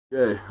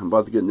Okay, I'm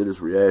about to get into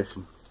this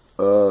reaction.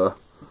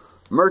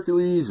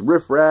 Merkules,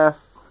 Riff, Raff,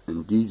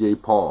 and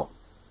DJ Paul.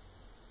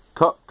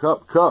 Cup.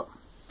 What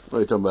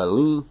are you talking about?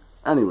 Lean?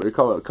 Anyway, they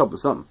call it a cup of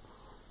something.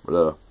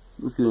 But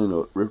let's get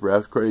into it. Riff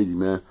Raff's crazy,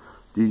 man.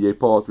 DJ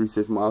Paul,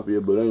 3-6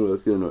 Mafia. But anyway,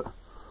 let's get into it.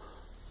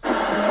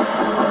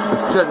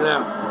 Let's check it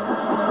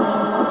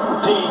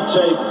out.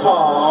 DJ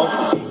Paul.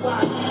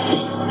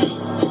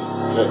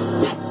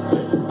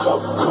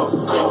 Cup.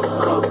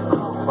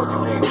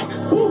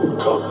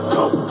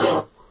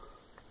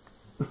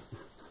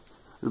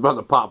 It's about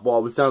to pop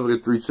off. It sounds like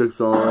a 3-6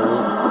 song right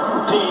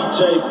now.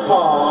 DJ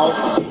Paul.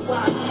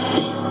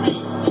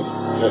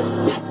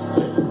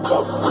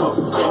 Cup.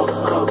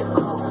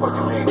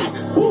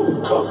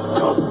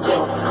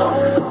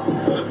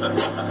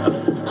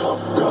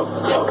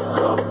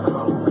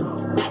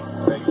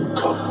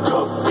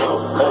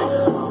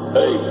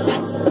 Hey.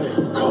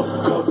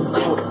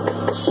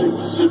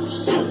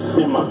 Sip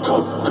in my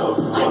cup.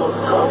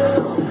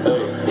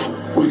 Hey,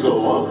 we go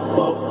up.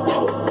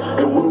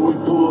 And when we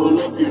pull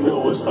up, you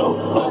know it's up.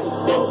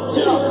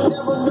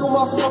 Never knew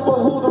myself, but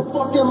who the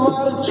fuck am I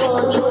to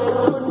judge?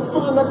 Couldn't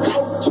find a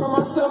coat, turn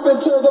myself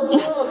into the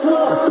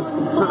plug.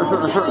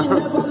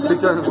 He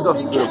turned himself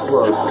into a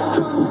plug.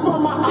 Couldn't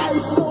find my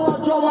ice, so I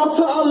drove out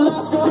to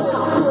Alaska.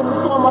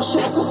 Couldn't find my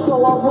chassis,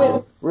 so I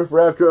went. Riff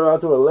Raff drove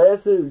out to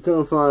Alaska. You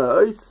couldn't find the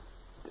ice.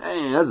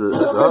 Dang, that's a ice.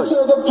 Couldn't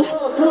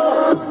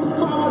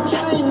find my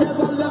chain as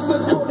I left the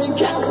Golden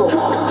Castle.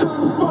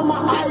 Couldn't find my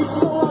ice,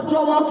 so I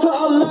drove out to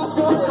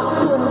Alaska.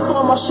 Couldn't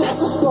find my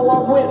chassis, so I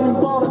went and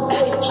bought an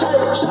 8.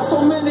 Shot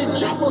so many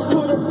jumpers,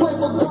 couldn't play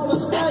for Golden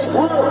State.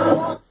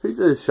 He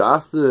said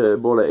Shasta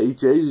bought an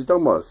HH. You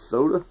talking about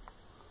soda?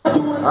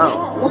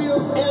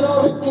 Wheels and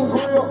a licking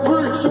grill.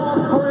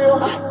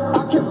 I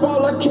can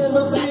ball like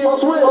Kendall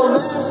Deals.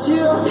 Last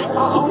year, I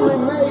only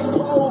made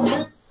 4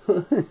 million.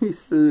 He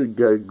said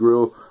got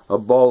grill a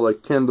ball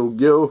like Kendall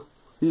Gill.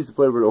 He used to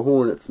play for the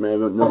Hornets, man.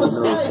 But no.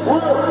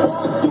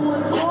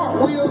 Doing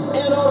cartwheels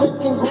and a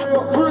licking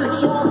grill.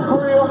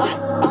 I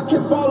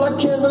can ball like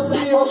Kendall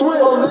Deals.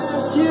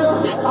 Last year,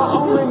 I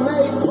only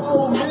made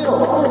 4 mil.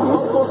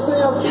 Uncle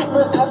Sam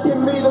tripping,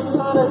 asking me to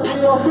sign a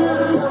deal.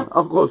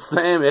 Uncle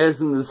Sam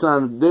asked him to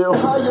sign a deal.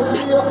 How you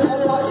feel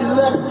at my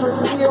electric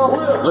eel?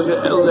 Look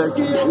at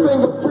electric eel.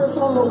 Fingerprints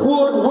on the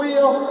wood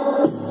wheel.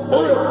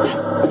 Hey,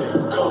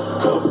 cup.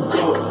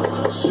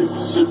 Sip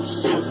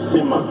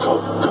in my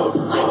cup.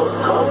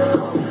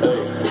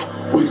 Hey,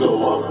 we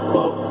go up.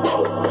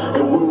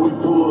 And when we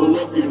pull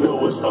up, you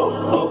know it's up.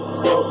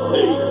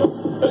 Hey,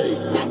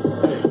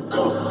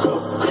 cup.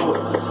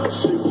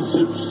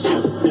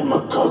 Sip in my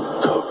cup.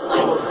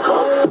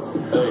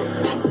 Hey,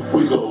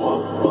 we go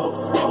up.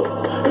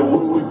 And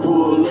when we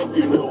pull up,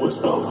 you know it's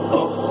up.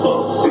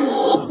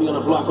 I'll be on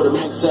the block with a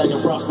mink sagging,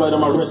 frostbite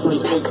on my wrist when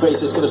these big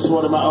faces. Could've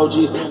sworn to my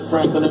OGs, Ben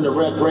Franklin in the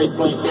red braid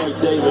playing Craig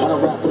David. I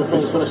don't rap for the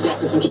face, but I'm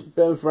stacking some shit.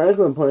 Ben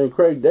Franklin playing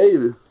Craig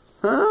David.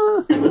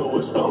 Huh? You know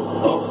it's up.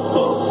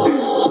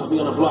 I'll be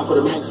on the block with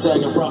a mink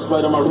sagging,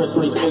 frostbite on my wrist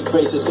when these big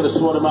faces. Could've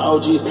sworn to my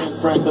OGs, Ben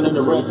Franklin in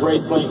the red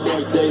braid playing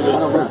Craig David. I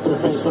don't rap for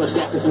the face, but I'm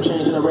stacking some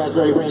change in the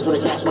raspberry range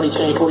with a cash money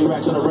chain. 40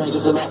 racks on the range,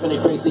 just a laugh in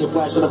their face, see a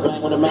flash on the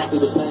bang when the Matthew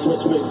was snapped.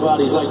 Switch big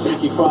bodies like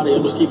Freaky Friday.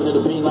 I'm just keeping it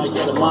a bean like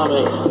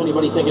edamame.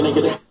 Anybody thinking they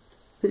could?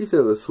 He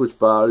said let's switch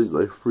bodies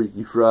like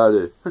Freaky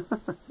Friday.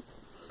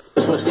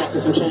 Just wanna stack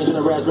some change in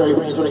the raspberry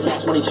range with a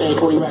cash money chain.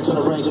 40 racks on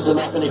the range, just a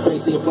laugh in their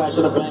face, see a flash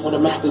on the bang when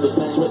the Matthew was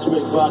snapped. Switch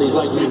big bodies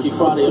like Freaky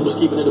Friday. I'm just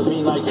keeping it a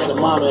bean like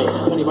edamame.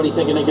 Anybody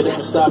thinking they could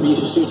ever stop you, you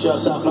should shoot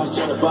yourself like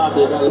Cheddar Bob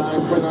did. Got a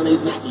line print on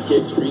these Nike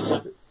kicks, free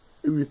time.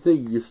 If you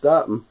think you can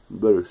stop him, you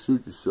better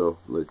shoot yourself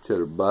like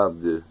Cheddar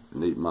Bob did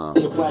in 8 Mile.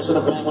 See a flash on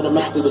the bang when the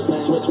Matthew was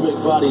snapped. Switch big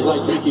bodies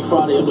like Freaky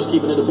Friday. I'm just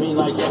keeping it a bean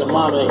like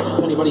edamame.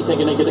 Anybody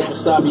thinking they could ever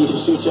stop you, you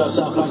should shoot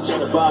yourself like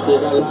Cheddar Bob did.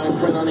 Got a line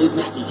print on these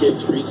Nike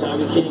kicks, free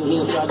Tiger King. He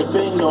inside the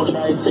bing, don't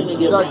try a ting and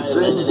get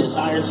violin. And this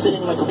iron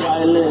sing like a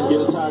violin.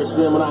 Get a tire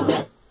spin when I'm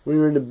back. When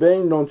you're in the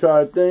bang, don't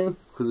try a thing,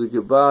 cause it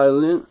get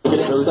violent.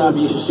 If you stop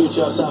you, should shoot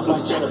yourself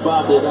like Cheddar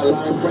Bob did. Got a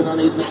line print on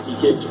these Nike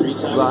kicks, free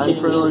Tiger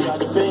King. Inside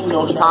the bing,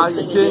 don't try a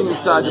ting and get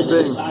violin.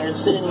 And this iron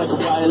sing like a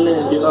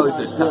violin. Get a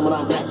tire spin when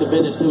I'm back to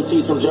business. New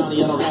teeth from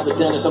Johnny, I don't have a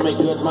dentist. I make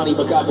good money,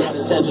 but got bad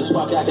intentions.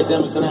 Fuck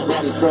academics and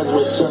everybody's friends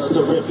with. Shout out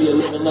to Riff, a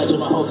living legend,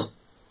 my whole.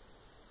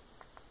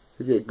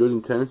 He had good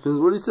intentions.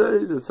 What'd he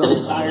say? And this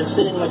iron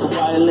sing like a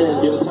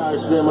violin. Get a tire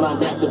spin when I'm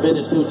back to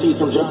business. New teeth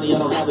from Johnny, I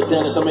don't have a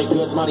dentist. I make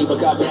good money,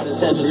 but got bad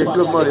intentions. You get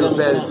good money with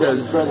bad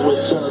intentions. Friends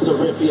with. Shout out to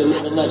Riff, a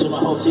living legend,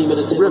 my whole team at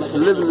the table. Riff's a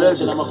living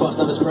legend. I'm a bust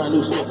on this brand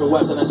new Smith &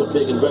 Wesson. That's a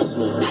big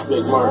investment.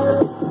 Big mark.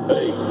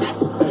 Hey,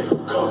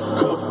 cup.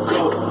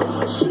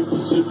 Sip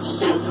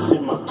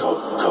in my cup.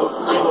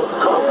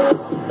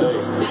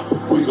 Hey,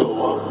 we go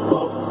up.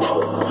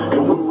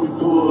 And when we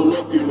pull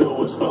up, you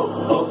know it's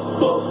up.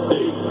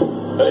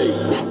 Hey,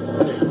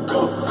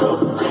 cup.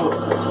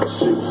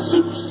 Sip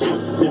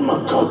in my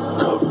cup.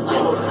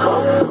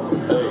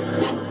 Hey,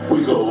 we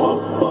go up.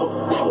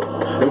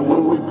 And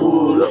when we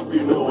pull up,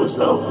 you know it's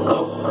up.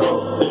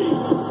 Hey.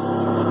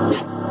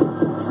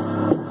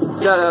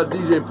 Shout out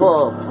DJ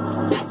Paul.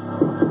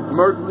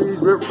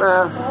 Merkules, Riff,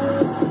 Raff.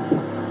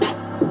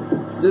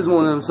 This is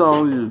one of them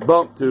songs you just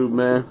bump to,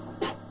 man.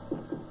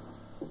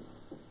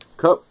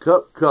 Cup,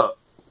 Cup, Cup.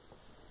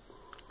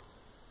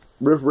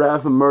 Riff,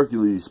 Raff, and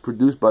Merkules,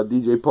 produced by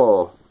DJ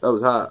Paul. That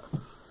was hot.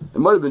 It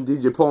might have been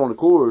DJ Paul on the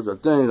chorus, I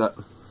think.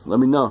 Let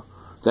me know.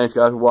 Thanks,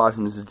 guys, for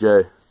watching. This is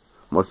Jay.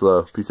 Much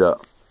love. Peace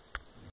out.